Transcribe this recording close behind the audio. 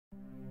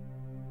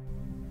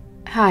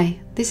Hi,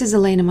 this is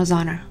Elena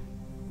Mosaner.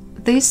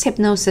 This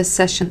hypnosis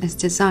session is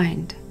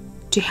designed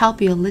to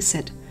help you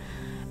elicit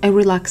a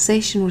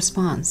relaxation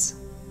response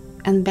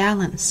and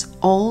balance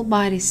all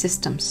body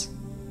systems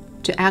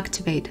to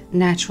activate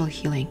natural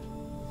healing.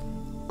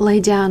 Lay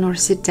down or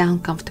sit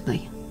down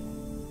comfortably.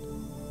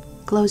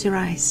 Close your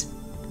eyes.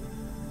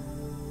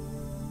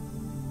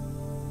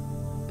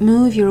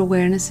 Move your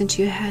awareness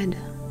into your head.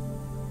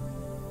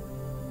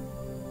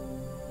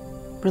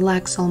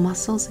 Relax all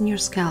muscles in your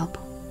scalp.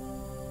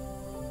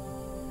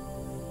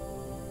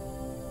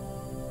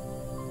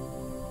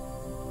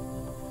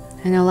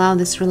 And allow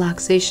this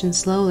relaxation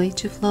slowly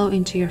to flow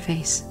into your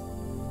face.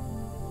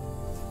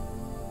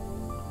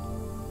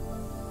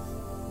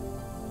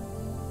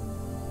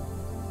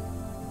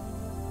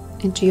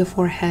 Into your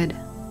forehead,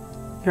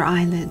 your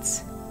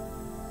eyelids,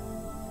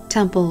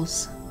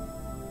 temples,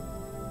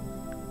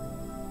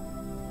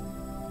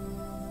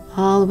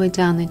 all the way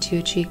down into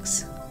your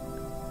cheeks.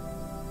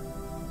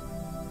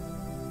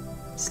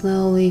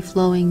 Slowly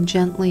flowing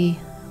gently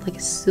like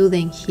a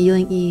soothing,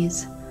 healing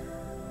ease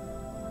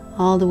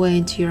all the way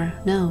into your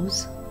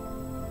nose,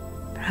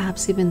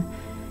 perhaps even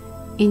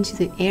into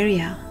the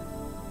area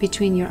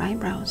between your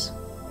eyebrows.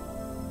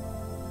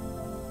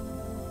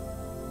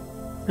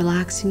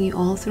 Relaxing you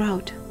all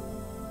throughout,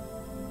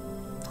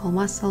 all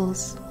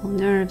muscles, all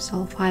nerves,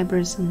 all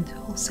fibers, and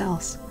all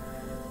cells,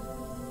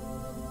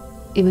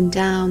 even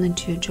down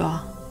into your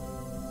jaw.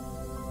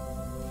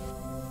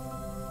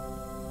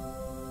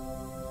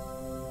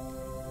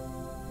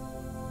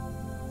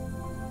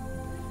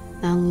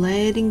 Now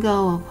letting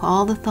go of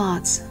all the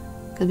thoughts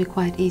could be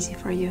quite easy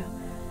for you.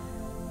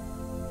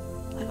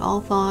 Let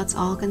all thoughts,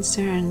 all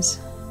concerns,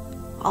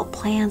 all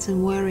plans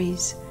and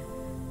worries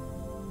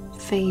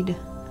fade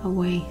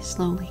away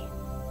slowly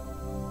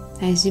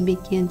as you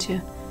begin to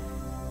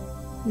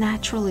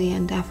naturally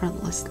and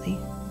effortlessly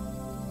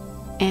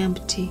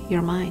empty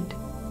your mind,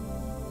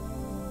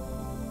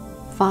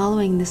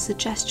 following the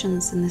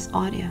suggestions in this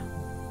audio,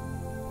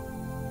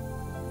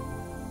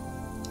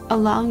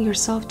 allowing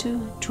yourself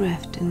to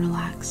drift and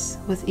relax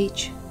with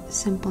each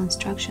simple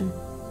instruction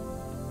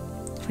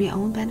for your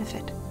own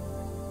benefit,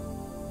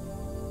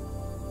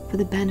 for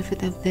the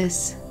benefit of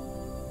this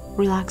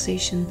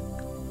relaxation.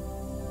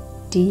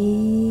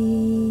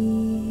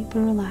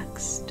 Deeper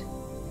relaxed.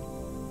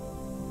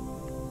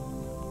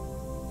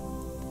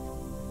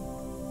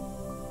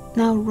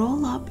 Now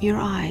roll up your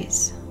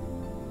eyes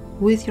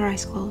with your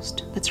eyes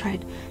closed. That's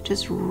right,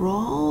 just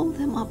roll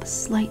them up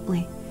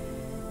slightly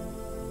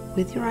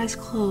with your eyes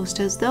closed,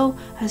 as though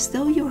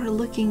you are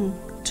looking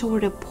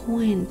toward a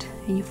point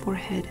in your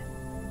forehead.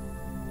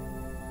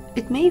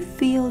 It may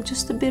feel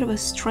just a bit of a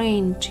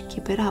strain to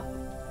keep it up,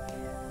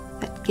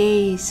 that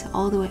gaze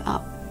all the way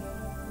up.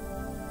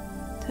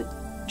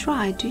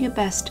 Try, do your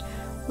best.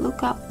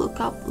 Look up, look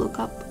up, look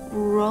up,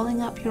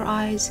 rolling up your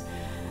eyes,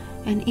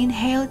 and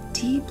inhale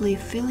deeply,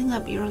 filling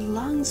up your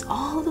lungs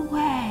all the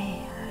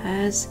way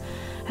as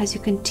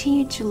you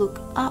continue to look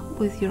up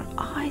with your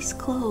eyes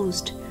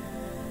closed.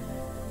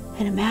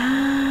 And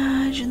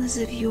imagine as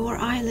if your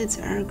eyelids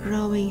are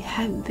growing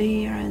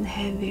heavier and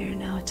heavier.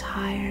 Now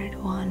tired.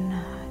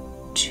 1,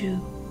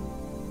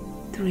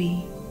 2,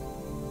 3,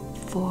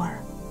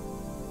 4,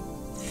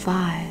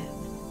 5.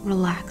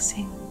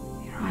 Relaxing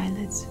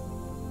eyelids,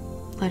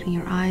 letting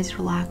your eyes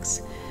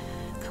relax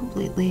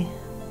completely.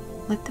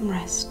 Let them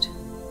rest.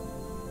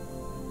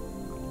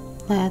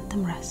 Let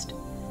them rest.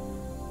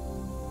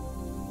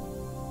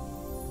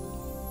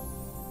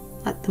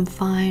 Let them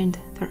find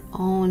their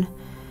own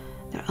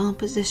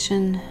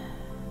position,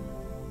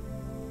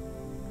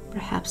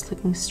 perhaps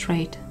looking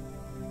straight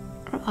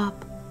or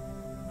up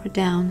or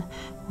down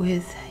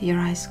with your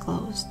eyes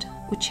closed,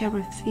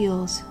 whichever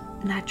feels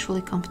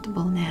naturally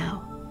comfortable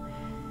now.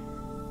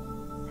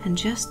 And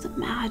just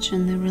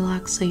imagine the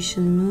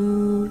relaxation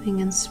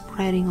moving and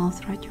spreading all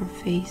throughout your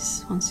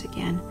face once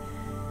again,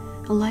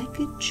 like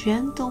a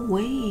gentle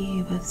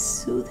wave of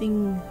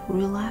soothing,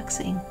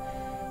 relaxing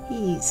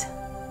ease.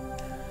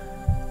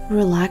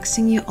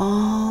 Relaxing you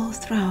all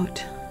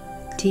throughout,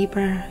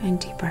 deeper and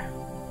deeper.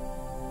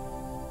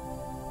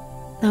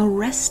 Now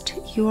rest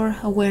your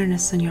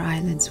awareness on your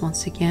eyelids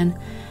once again.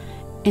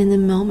 In the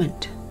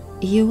moment,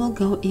 you will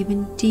go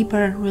even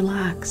deeper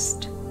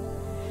relaxed.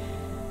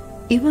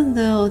 Even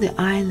though the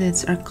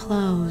eyelids are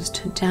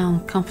closed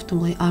down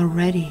comfortably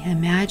already,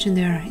 imagine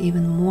they are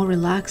even more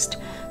relaxed,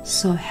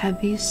 so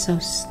heavy, so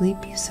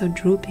sleepy, so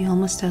droopy,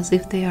 almost as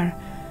if they are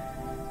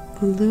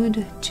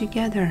glued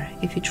together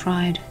if you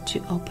tried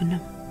to open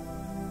them.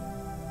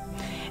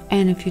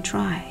 And if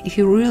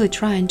you really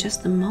try in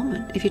just a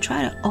moment, if you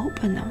try to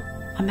open them,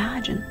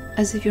 imagine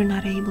as if you're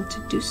not able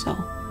to do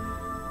so.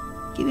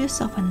 Give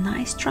yourself a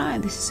nice try.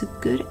 This is a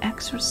good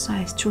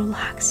exercise to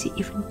relax you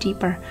even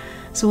deeper.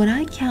 So when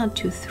I count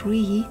to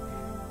 3,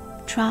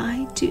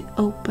 try to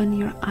open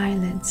your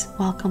eyelids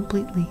while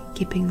completely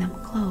keeping them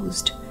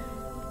closed.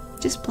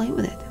 Just play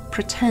with it.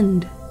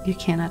 Pretend you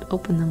cannot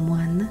open them.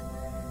 1,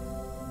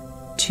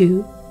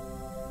 2,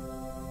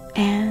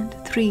 and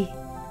 3.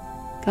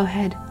 Go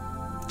ahead.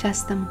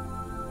 Test them.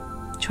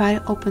 Try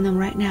to open them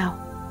right now.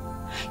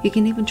 You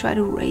can even try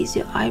to raise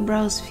your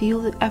eyebrows.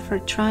 Feel the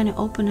effort trying to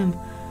open them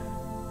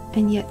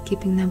and yet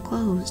keeping them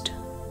closed.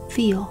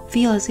 Feel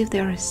as if they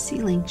are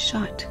sealing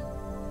shut.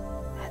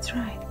 That's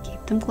right.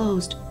 Keep them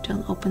closed.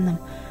 Don't open them.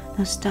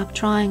 Now stop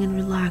trying and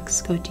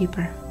relax. Go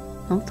deeper.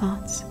 No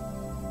thoughts.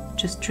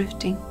 Just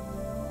drifting,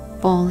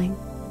 falling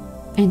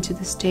into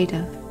the state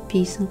of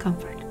peace and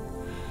comfort.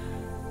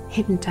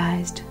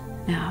 Hypnotized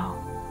now.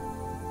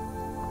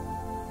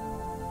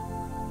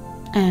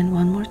 And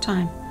one more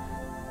time.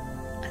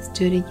 Let's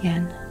do it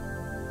again.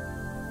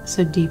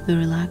 So deeply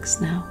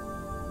relaxed now.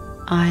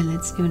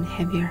 Eyelids even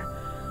heavier.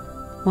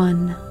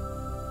 1,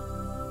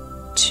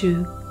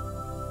 2,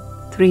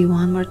 3.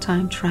 One more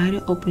time. Try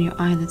to open your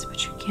eyelids,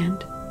 but you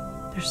can't.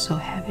 They're so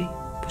heavy.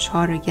 Push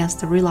harder against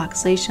the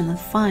relaxation and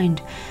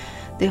find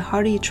the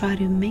harder you try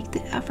to make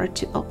the effort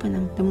to open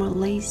them, the more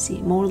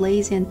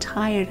lazy and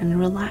tired and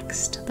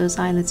relaxed those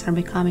eyelids are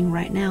becoming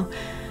right now.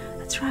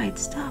 That's right.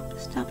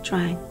 Stop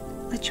trying.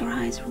 Let your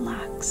eyes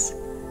relax.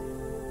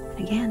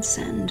 Again,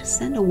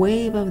 send a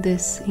wave of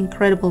this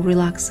incredible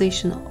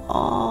relaxation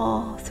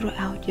all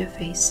throughout your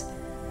face.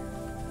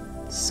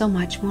 So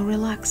much more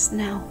relaxed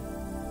now.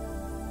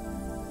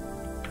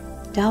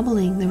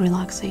 Doubling the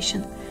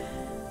relaxation.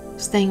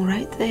 Staying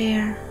right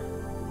there,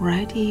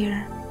 right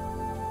here,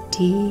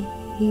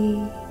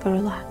 deeply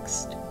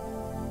relaxed.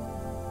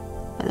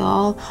 With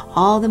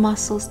all the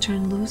muscles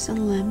turn loose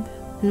and limp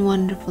and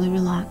wonderfully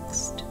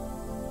relaxed.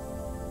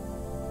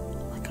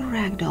 Like a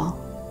rag doll.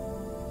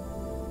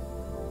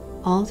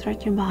 All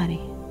throughout your body,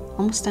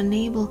 almost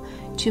unable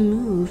to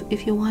move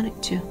if you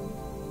wanted to.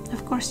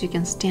 Of course you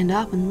can stand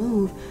up and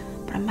move,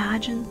 but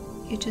imagine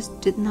you just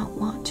did not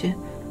want to.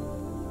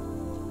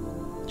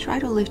 Try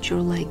to lift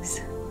your legs.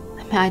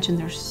 Imagine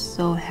they're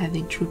so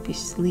heavy, droopy,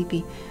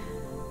 sleepy.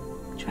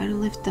 Try to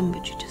lift them,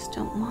 but you just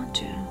don't want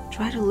to.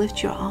 Try to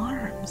lift your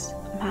arms.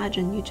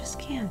 Imagine you just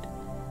can't.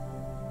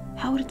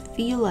 How would it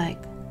feel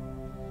like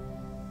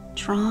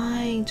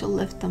trying to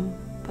lift them,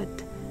 but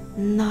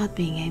not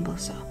being able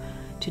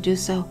to do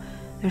so?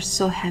 They're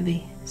so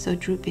heavy, so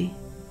droopy,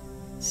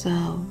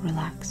 so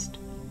relaxed.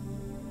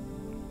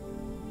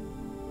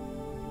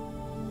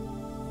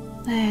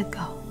 Let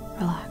go,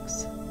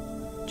 relax,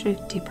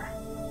 drift deeper.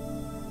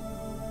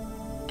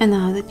 And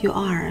now that you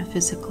are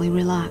physically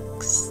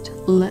relaxed,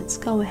 let's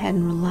go ahead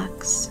and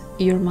relax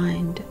your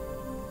mind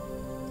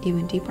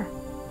even deeper.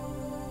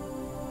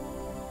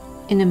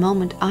 In a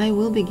moment, I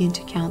will begin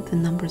to count the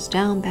numbers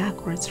down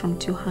backwards from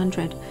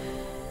 200.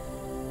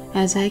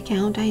 As I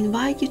count, I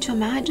invite you to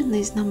imagine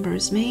these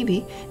numbers.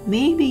 Maybe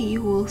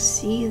you will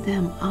see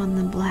them on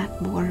the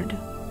blackboard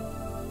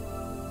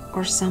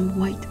or some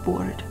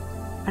whiteboard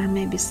or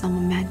maybe some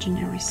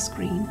imaginary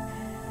screen.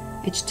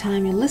 Each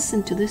time you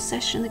listen to this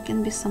session, it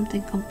can be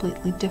something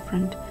completely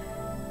different.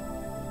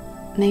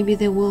 Maybe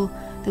they will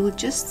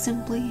just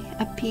simply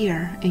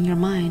appear in your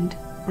mind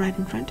right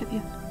in front of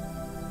you.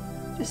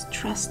 Just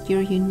trust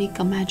your unique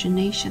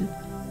imagination.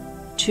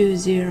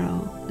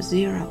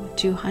 200,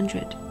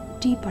 200.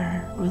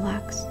 Deeper,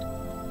 relaxed.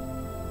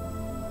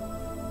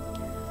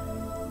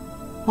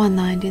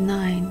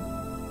 199,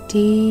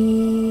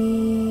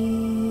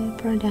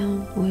 deeper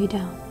down, way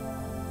down.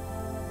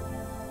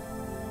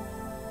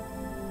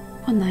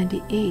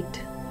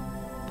 198,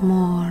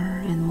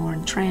 more and more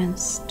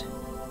entranced.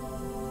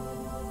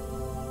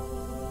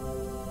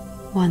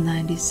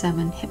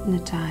 197,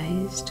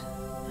 hypnotized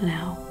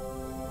now.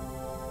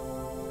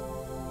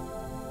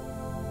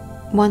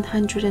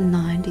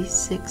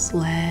 196,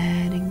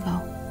 letting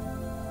go.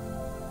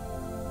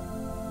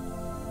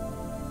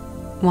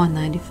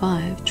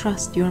 195,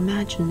 trust your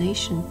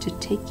imagination to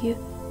take you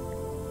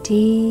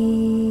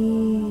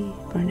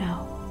deeper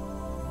now.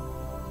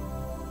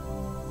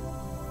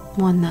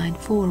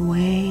 194,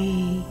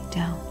 way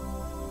down.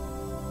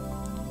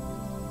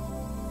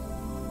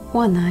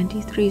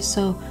 193,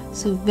 so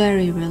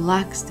very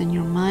relaxed in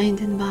your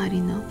mind and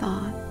body, no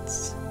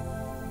thoughts.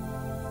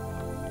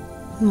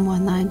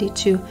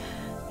 192,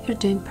 you're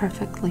doing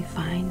perfectly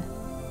fine.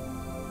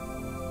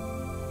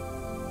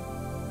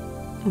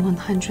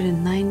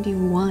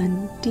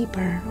 191,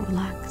 deeper,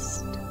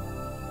 relaxed.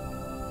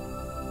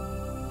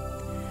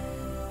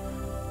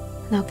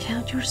 Now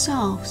count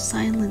yourself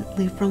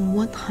silently from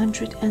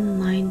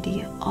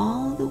 190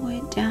 all the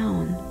way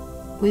down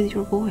with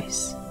your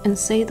voice and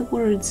say the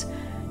words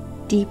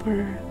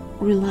deeper,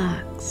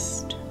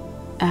 relaxed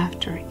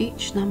after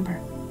each number.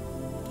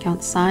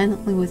 Count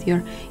silently with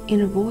your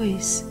inner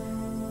voice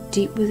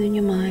deep within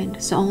your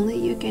mind so only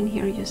you can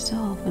hear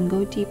yourself and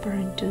go deeper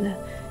into the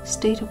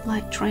state of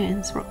light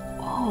trance where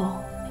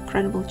all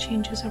incredible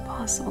changes are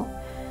possible.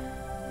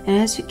 And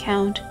as you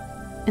count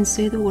and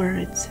say the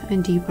words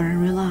and deeper and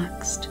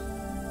relaxed,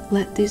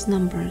 let these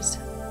numbers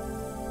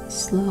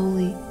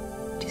slowly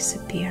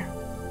disappear.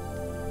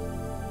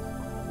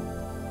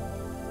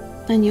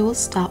 And you will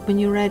stop when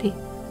you're ready.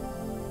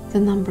 The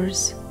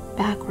numbers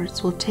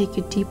backwards will take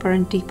you deeper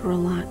and deeper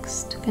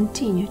relaxed.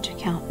 Continue to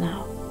count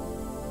now,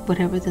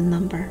 whatever the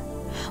number,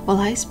 while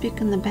I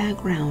speak in the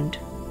background.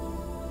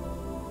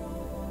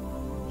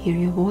 Hear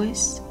your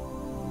voice,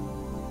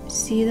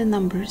 see the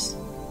numbers,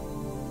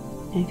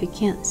 and if you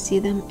can't see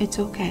them, it's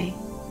okay.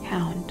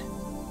 Count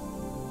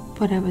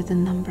whatever the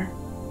number,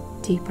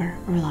 deeper,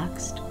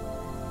 relaxed.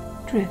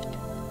 Drift.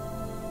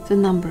 The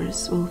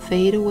numbers will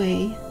fade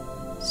away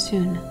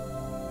soon.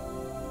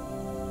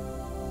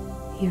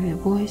 Hear your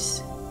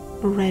voice,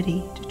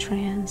 ready to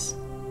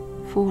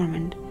transform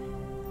and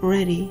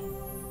ready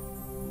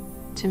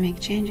to make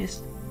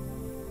changes.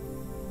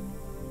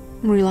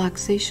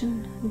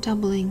 Relaxation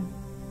doubling.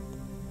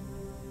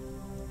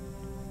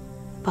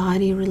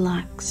 Body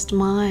relaxed,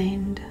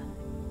 mind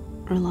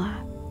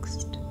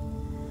relaxed.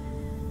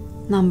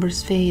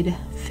 Numbers fade,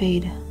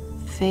 fade,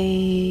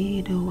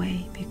 fade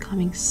away,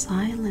 becoming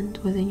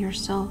silent within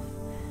yourself,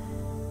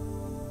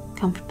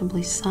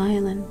 comfortably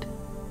silent,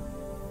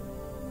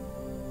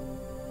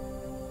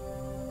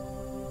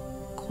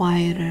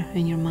 quieter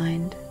in your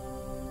mind.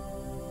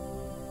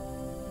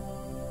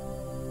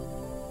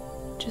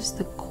 Just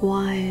the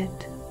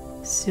quiet,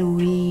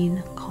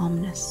 serene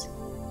calmness.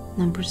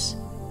 Numbers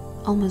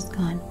almost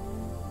gone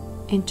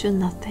into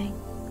nothing,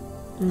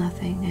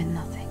 nothing and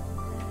nothing.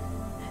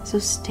 So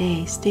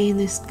stay in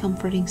this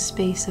comforting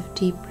space of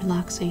deep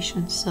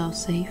relaxation, so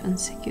safe and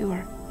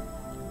secure.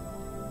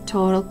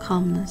 Total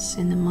calmness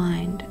in the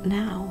mind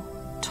now.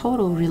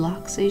 Total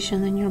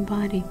relaxation in your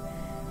body,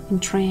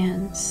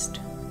 entranced,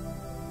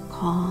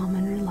 calm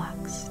and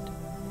relaxed.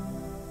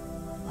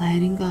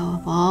 Letting go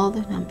of all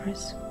the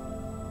numbers.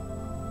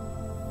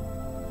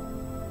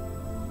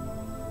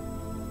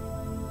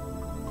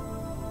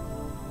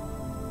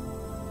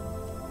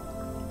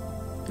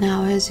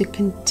 Now, as you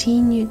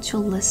continue to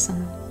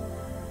listen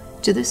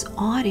to this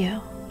audio,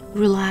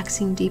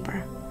 relaxing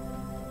deeper,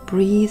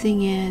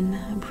 breathing in,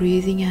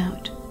 breathing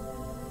out,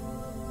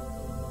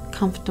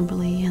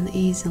 comfortably and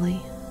easily,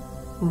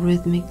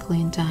 rhythmically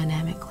and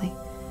dynamically,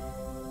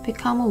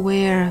 become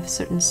aware of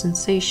certain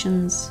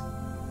sensations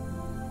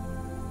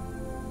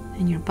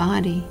in your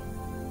body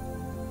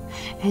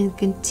and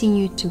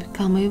continue to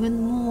become even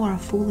more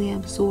fully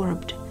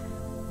absorbed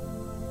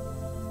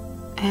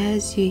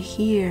as you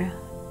hear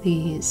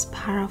these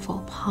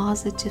powerful,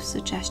 positive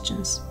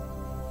suggestions.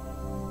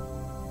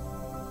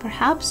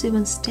 Perhaps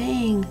even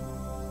staying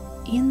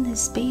in the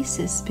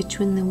spaces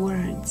between the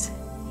words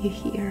you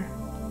hear,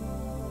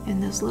 in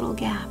those little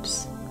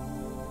gaps,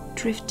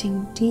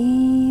 drifting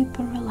deep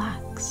and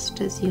relaxed.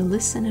 As you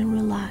listen and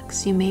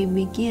relax, you may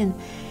begin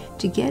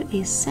to get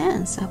a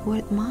sense of what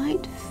it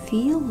might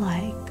feel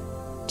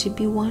like to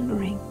be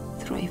wandering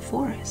through a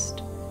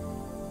forest.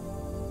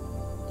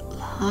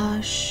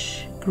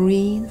 Lush,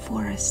 green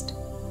forest.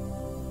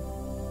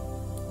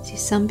 See,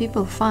 some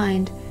people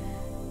find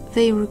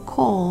they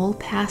recall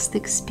past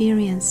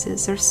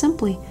experiences or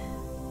simply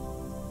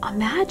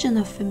imagine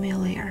a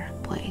familiar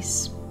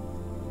place.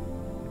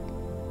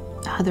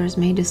 Others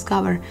may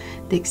discover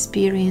the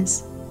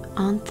experience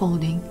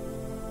unfolding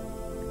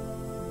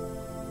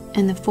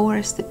and the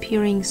forest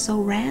appearing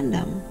so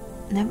random,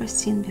 never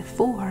seen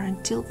before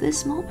until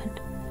this moment,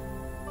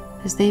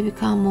 as they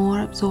become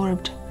more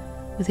absorbed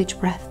with each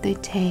breath they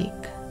take.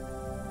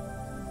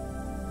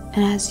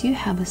 And as you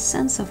have a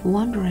sense of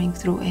wandering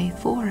through a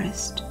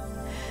forest,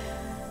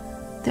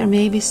 there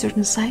may be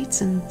certain sights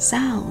and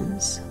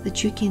sounds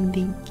that you can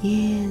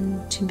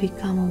begin to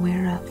become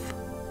aware of.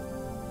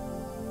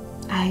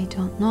 I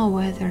don't know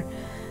whether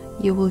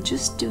you will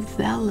just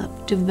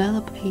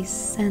develop a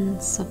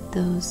sense of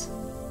those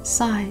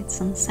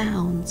sights and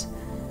sounds,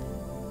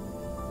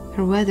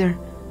 or whether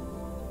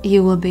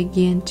you will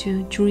begin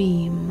to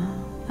dream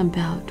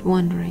about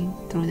wandering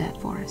through that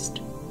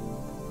forest,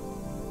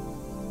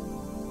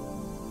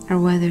 or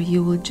whether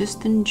you will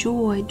just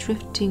enjoy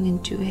drifting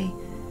into a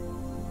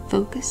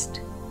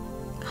focused,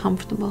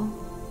 comfortable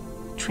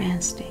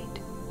trance state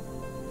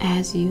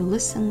as you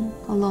listen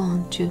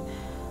along to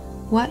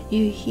what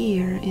you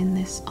hear in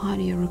this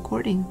audio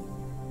recording.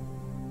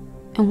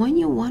 And when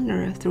you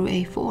wander through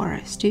a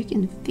forest, you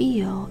can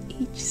feel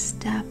each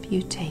step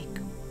you take,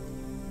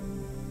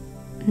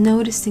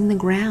 noticing the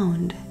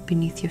ground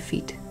beneath your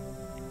feet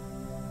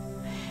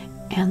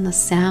and the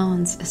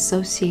sounds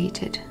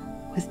associated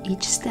with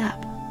each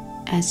step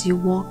as you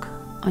walk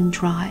on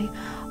dry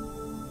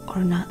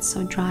or not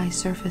so dry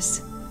surface,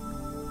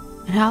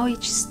 and how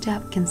each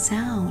step can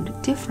sound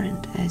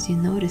different as you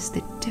notice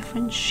the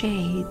different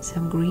shades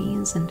of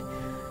greens and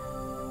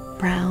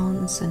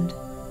browns and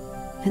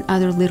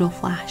other little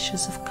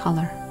flashes of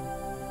color.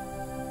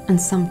 And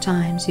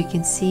sometimes you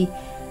can see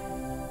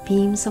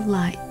beams of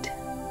light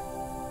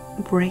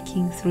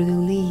breaking through the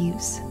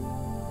leaves,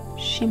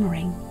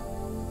 shimmering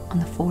on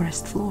the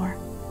forest floor.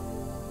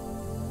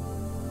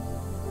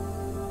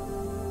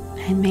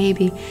 And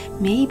maybe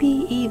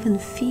even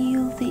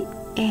feel the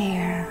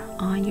air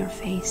on your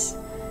face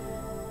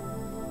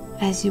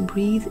as you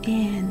breathe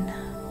in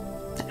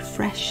that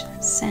fresh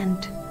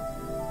scent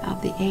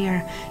of the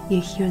air.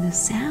 You hear the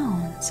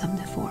sounds of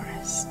the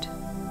forest.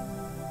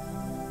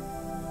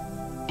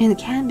 And it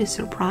can be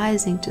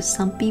surprising to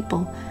some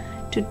people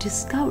to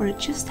discover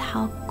just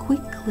how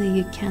quickly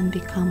you can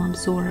become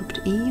absorbed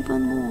even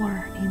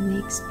more in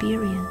the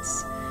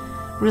experience,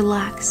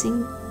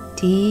 relaxing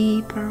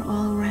deeper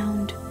all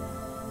around.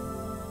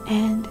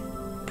 And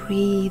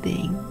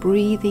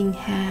breathing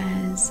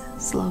has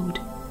slowed.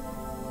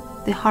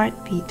 The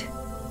heartbeat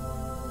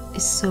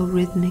is so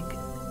rhythmic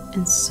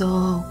and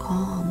so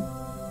calm.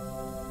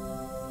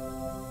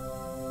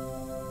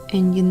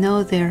 And you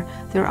know there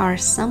are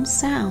some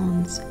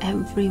sounds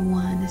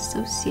everyone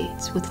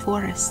associates with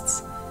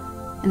forests,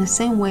 in the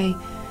same way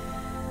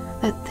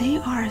that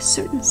there are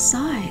certain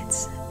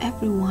sights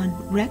everyone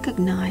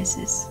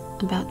recognizes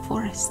about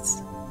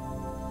forests.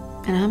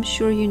 And I'm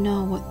sure you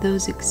know what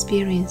those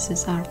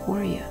experiences are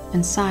for you,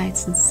 and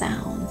sights and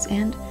sounds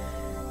and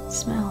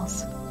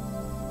smells.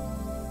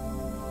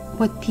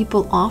 What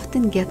people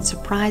often get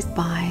surprised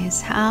by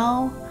is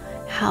how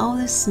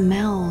the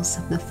smells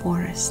of the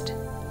forest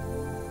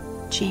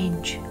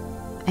change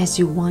as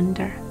you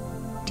wander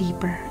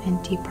deeper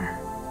and deeper.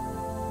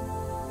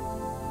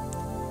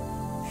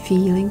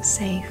 Feeling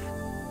safe.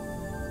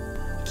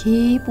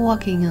 Keep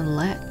walking and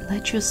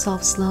let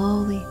yourself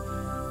slowly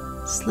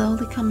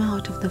come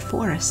out of the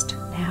forest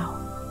now.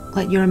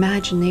 Let your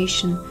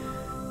imagination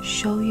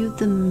show you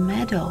the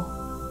meadow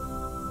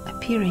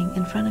appearing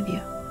in front of you,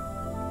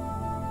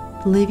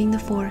 leaving the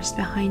forest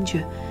behind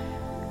you,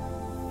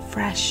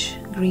 fresh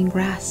green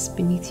grass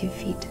beneath your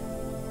feet.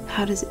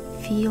 How does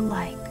it feel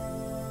like?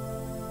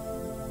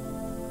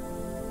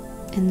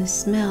 And the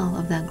smell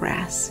of that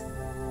grass,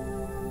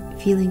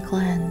 feeling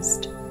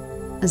cleansed,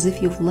 as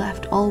if you've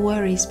left all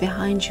worries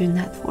behind you in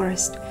that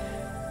forest,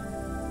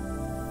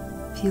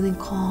 feeling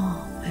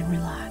calm and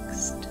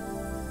relaxed.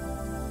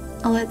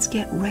 Now let's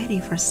get ready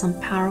for some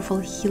powerful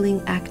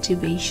healing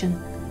activation.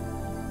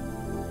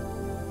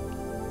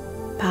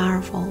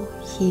 Powerful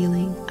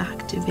healing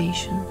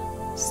activation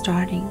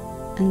starting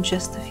in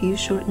just a few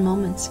short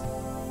moments.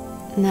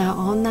 Now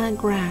on that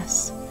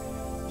grass,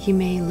 you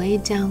may lay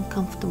down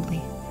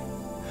comfortably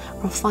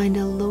or find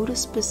a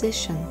lotus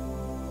position,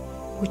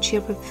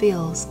 whichever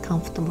feels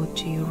comfortable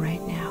to you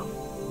right now.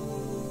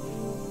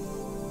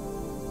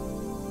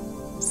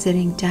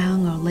 Sitting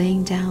down or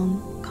laying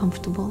down,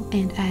 comfortable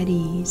and at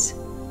ease.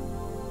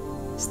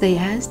 Stay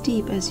as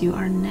deep as you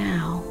are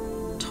now,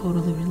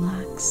 totally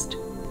relaxed.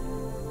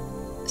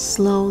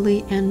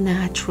 Slowly and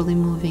naturally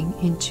moving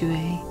into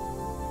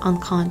a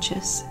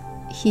unconscious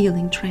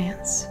healing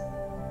trance.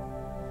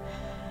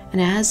 And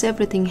as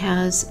everything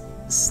has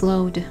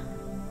slowed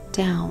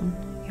down,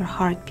 your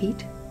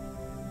heartbeat,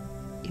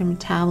 your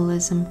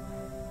metabolism,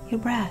 your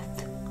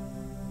breath,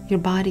 your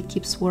body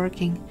keeps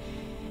working,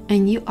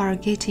 and you are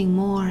getting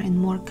more and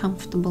more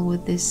comfortable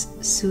with this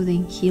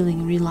soothing,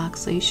 healing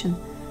relaxation.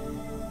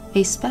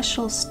 A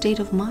special state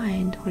of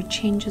mind where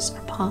changes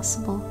are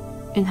possible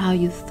in how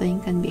you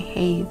think and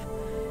behave.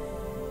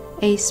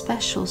 A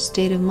special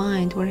state of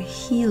mind where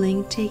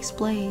healing takes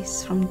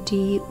place from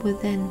deep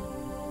within.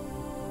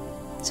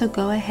 So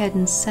go ahead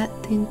and set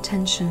the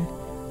intention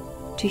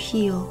to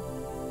heal,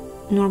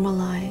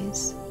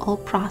 normalize all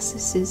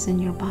processes in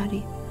your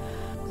body,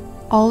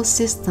 all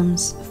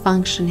systems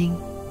functioning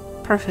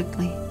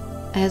perfectly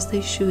as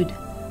they should,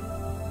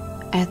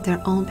 at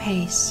their own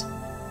pace,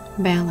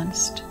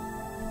 balanced.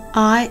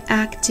 I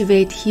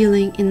activate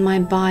healing in my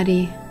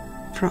body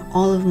for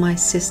all of my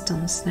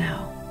systems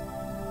now.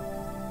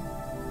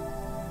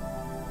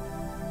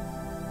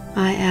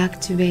 I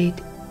activate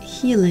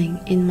healing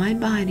in my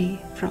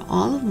body for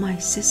all of my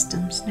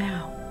systems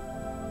now.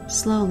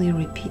 Slowly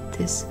repeat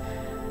this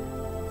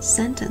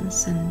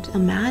sentence and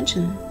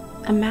imagine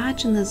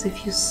as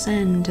if you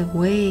send a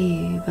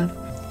wave of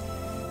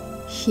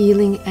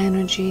healing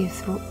energy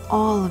through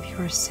all of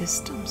your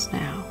systems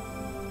now,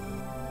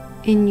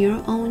 in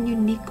your own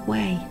unique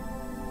way.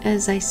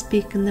 As I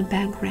speak in the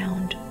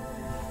background,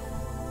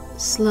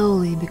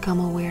 slowly become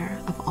aware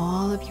of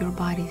all of your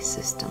body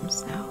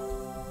systems now.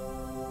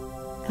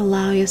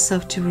 Allow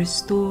yourself to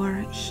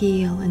restore,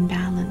 heal, and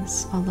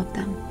balance all of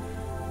them.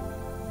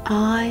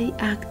 I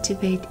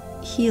activate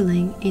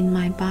healing in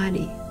my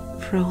body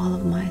for all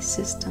of my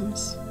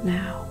systems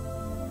now.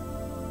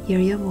 Hear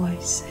your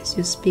voice as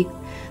you speak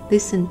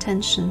this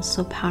intention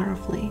so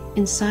powerfully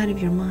inside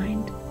of your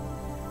mind.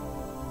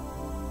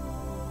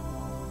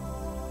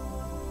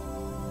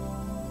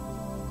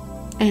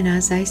 And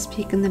as I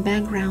speak in the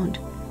background,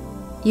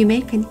 you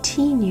may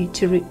continue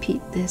to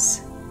repeat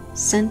this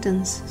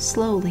sentence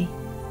slowly,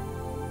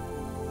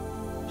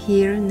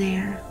 here and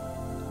there,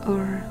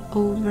 or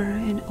over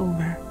and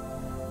over,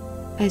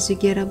 as you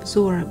get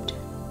absorbed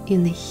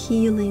in the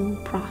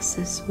healing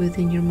process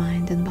within your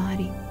mind and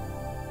body.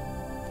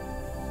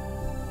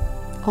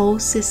 All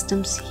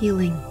systems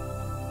healing,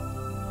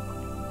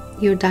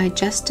 your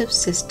digestive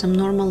system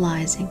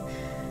normalizing,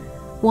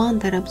 one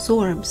that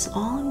absorbs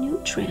all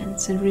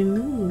nutrients and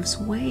removes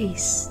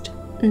waste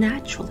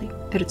naturally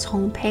at its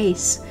own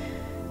pace,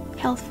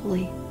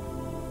 healthfully.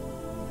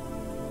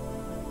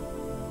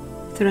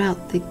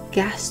 Throughout the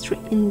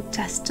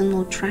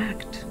gastrointestinal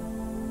tract,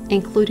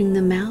 including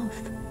the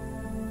mouth,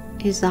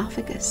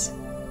 esophagus,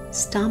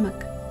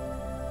 stomach,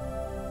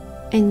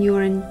 and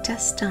your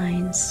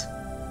intestines,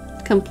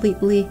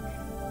 completely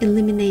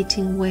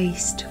eliminating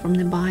waste from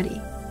the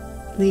body,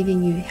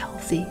 leaving you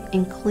healthy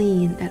and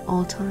clean at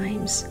all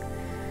times.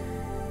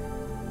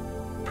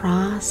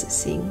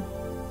 Processing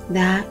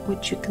that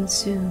which you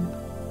consume,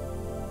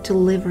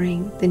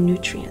 delivering the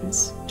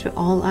nutrients to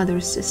all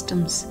other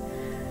systems.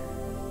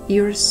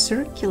 Your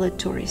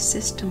circulatory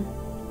system,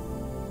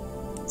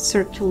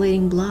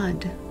 circulating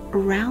blood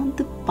around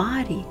the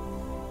body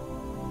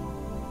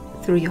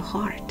through your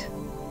heart,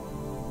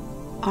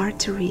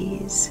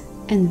 arteries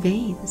and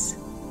veins,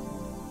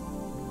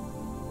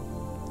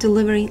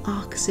 delivering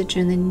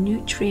oxygen and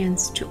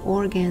nutrients to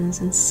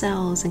organs and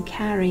cells and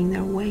carrying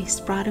their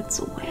waste products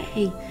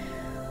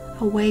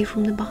away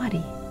from the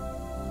body,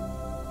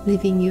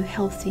 leaving you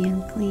healthy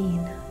and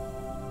clean,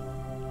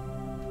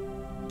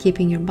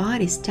 keeping your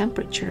body's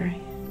temperature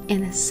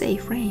in a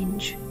safe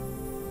range,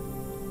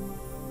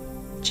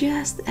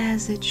 just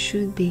as it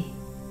should be,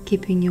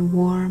 keeping you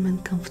warm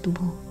and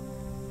comfortable.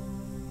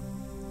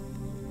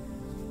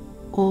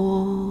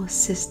 All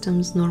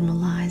systems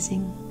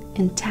normalizing,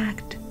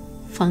 intact,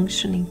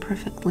 functioning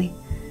perfectly.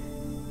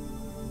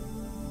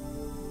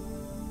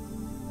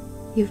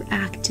 You've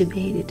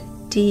activated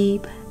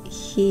deep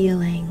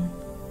healing,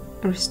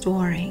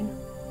 restoring,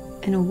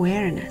 and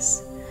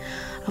awareness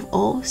of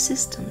all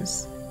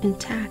systems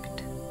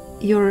intact.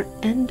 Your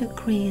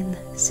endocrine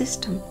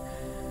system,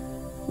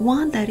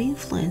 one that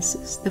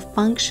influences the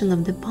function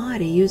of the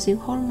body using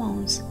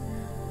hormones.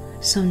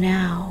 So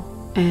now,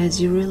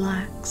 as you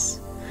relax,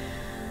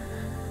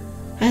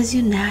 as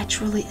you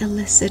naturally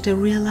elicit a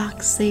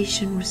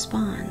relaxation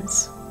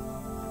response,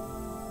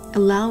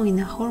 allowing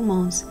the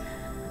hormones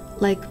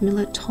like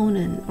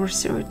melatonin or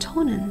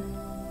serotonin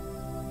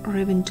or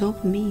even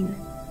dopamine,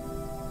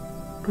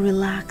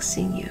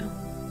 relaxing you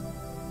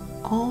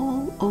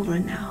all over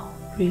now,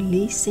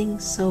 releasing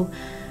so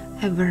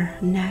ever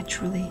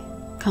naturally,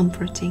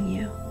 comforting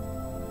you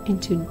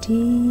into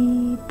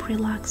deep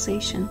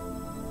relaxation.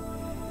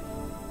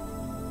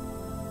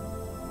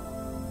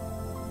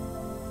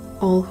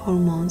 All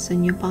hormones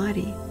in your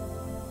body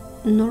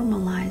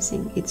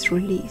normalizing its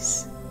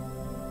release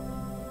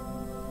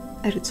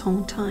at its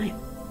own time,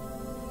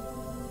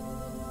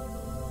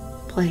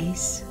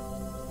 place,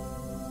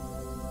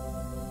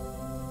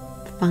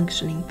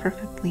 functioning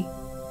perfectly.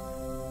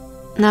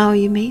 Now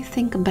you may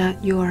think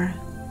about your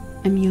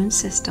immune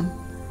system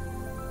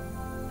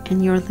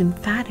and your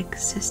lymphatic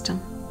system,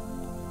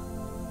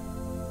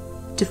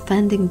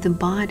 defending the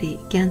body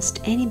against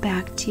any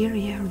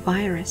bacteria or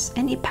virus,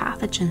 any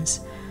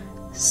pathogens,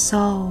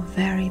 so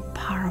very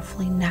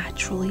powerfully,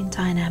 naturally, and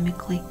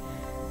dynamically,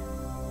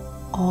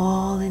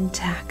 all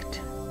intact,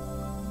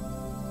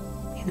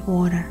 in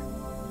order,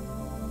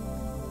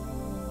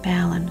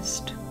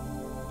 balanced.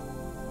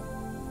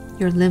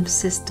 Your lymph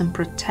system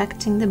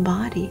protecting the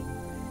body,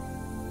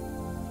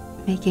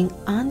 making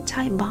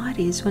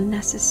antibodies when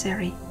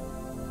necessary,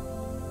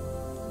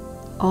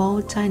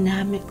 all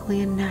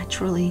dynamically and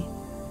naturally.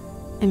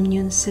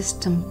 Immune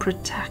system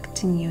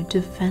protecting you,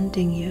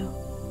 defending you,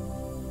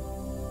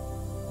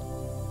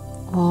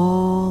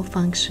 all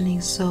functioning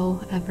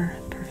so ever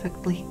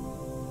perfectly,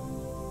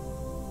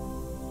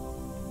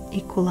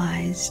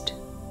 equalized.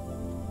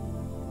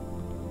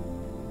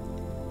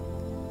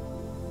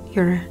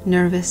 Your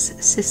nervous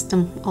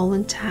system all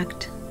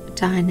intact,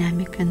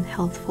 dynamic and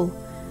healthful.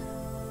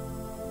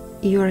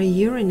 Your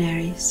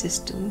urinary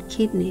system,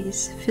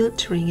 kidneys,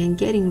 filtering and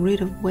getting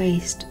rid of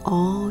waste,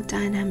 all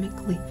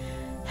dynamically,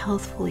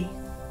 healthfully.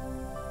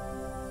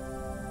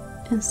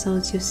 And so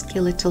is your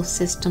skeletal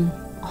system,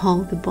 all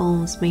the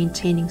bones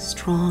maintaining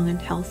strong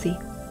and healthy,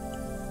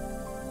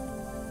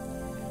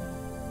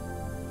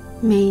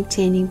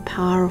 maintaining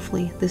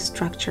powerfully the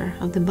structure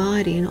of the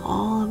body and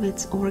all of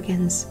its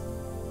organs,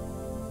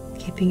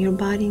 keeping your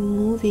body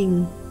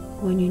moving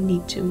when you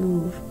need to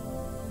move,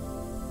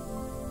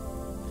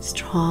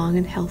 strong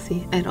and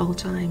healthy at all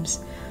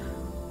times,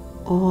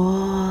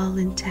 all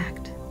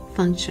intact,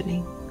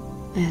 functioning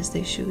as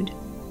they should.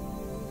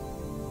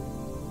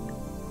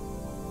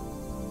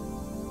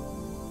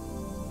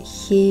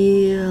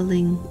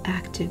 Healing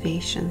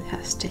activation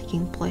has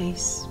taken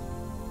place.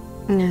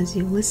 And as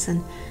you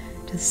listen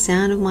to the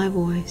sound of my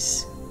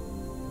voice,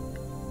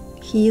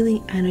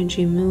 healing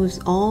energy moves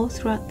all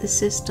throughout the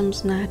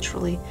systems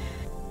naturally,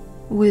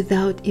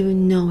 without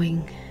even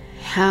knowing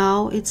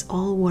how it's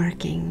all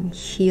working,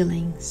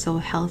 healing so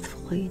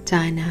healthfully,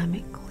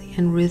 dynamically,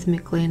 and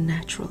rhythmically and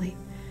naturally.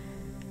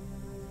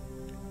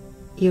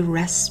 Your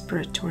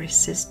respiratory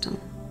system,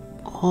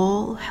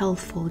 all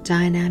healthful,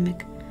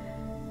 dynamic,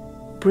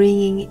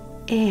 bringing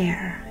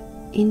air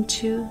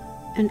into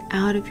and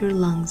out of your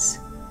lungs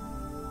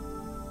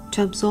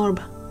to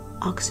absorb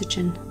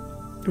oxygen,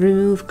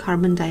 remove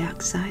carbon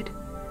dioxide,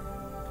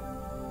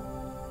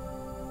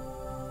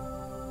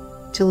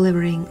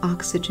 delivering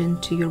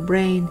oxygen to your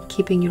brain,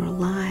 keeping you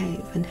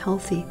alive and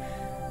healthy,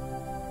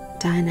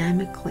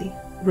 dynamically,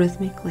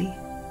 rhythmically,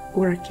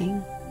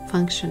 working,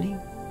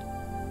 functioning,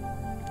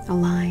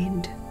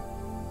 aligned,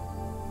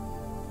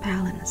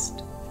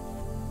 balanced.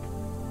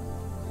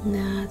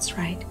 That's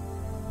right.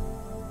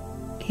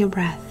 Your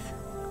breath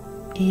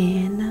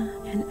in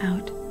and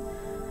out.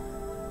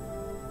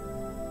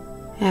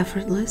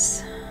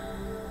 Effortless.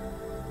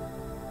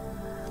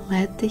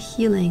 Let the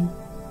healing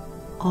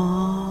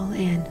all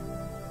in.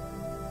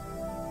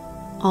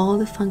 All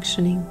the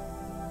functioning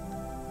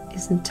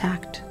is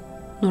intact,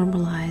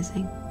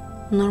 normalizing,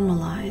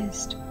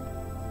 normalized.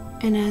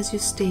 And as you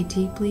stay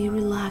deeply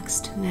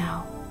relaxed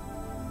now,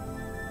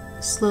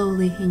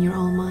 slowly in your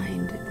own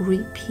mind,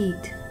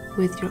 repeat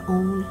with your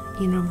own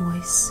inner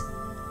voice,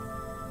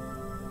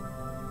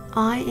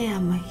 I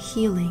am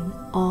healing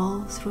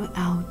all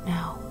throughout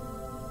now.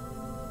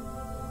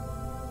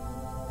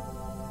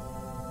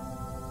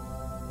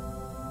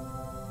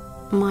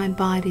 My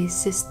body's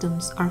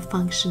systems are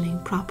functioning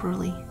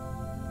properly.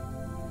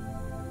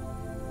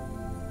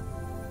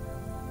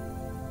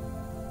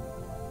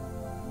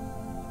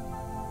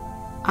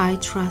 I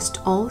trust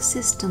all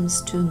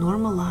systems to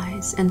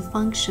normalize and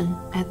function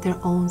at their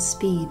own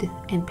speed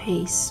and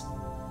pace.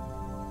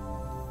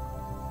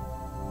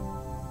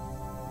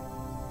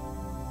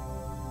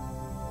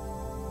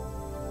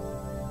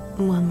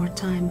 One more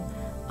time.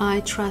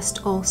 I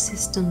trust all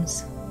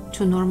systems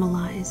to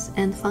normalize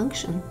and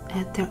function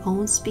at their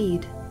own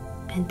speed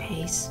and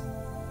pace.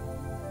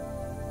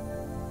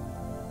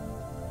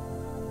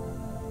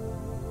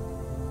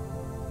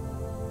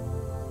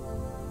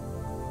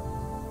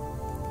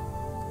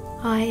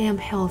 I am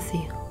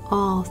healthy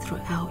all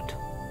throughout.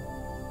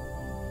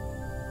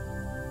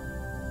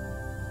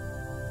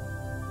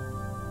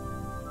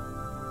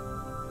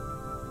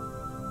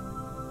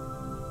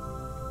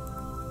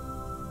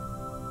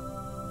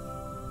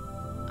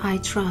 I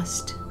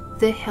trust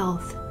the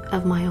health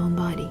of my own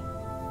body.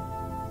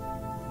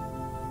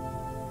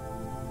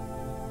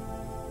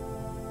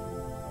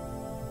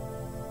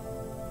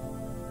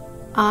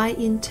 I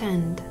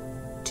intend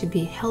to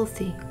be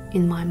healthy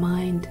in my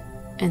mind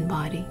and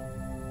body.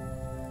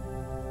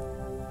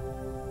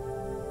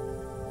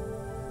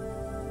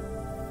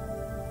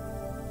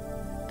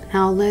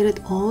 Now let it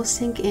all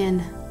sink in,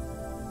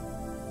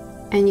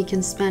 and you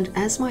can spend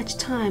as much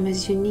time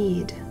as you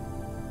need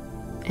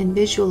and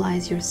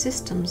visualize your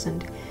systems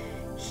and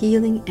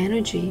healing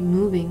energy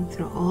moving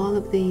through all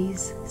of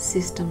these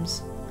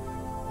systems,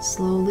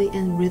 slowly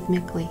and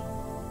rhythmically.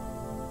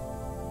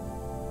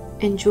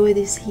 Enjoy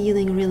this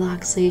healing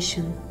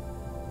relaxation,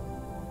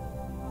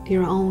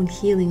 your own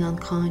healing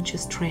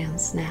unconscious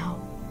trance now,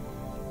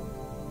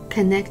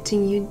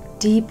 connecting you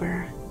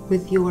deeper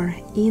with your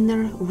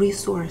inner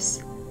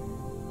resource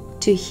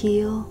to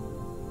heal,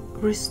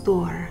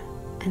 restore,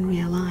 and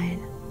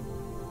realign.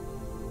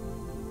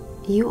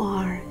 You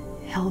are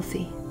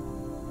healthy.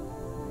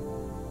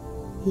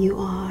 You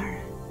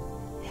are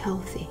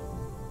healthy.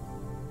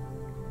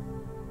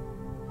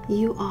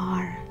 You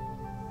are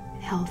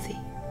healthy.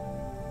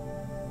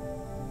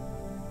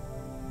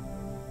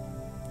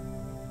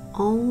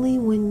 Only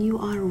when you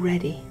are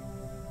ready,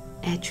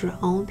 at your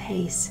own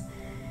pace,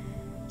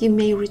 you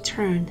may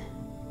return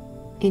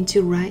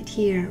into right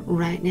here,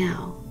 right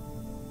now,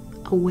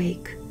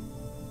 awake,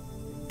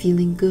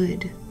 feeling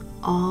good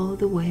all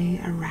the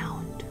way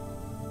around.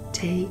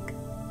 Take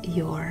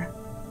your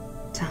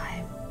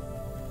time.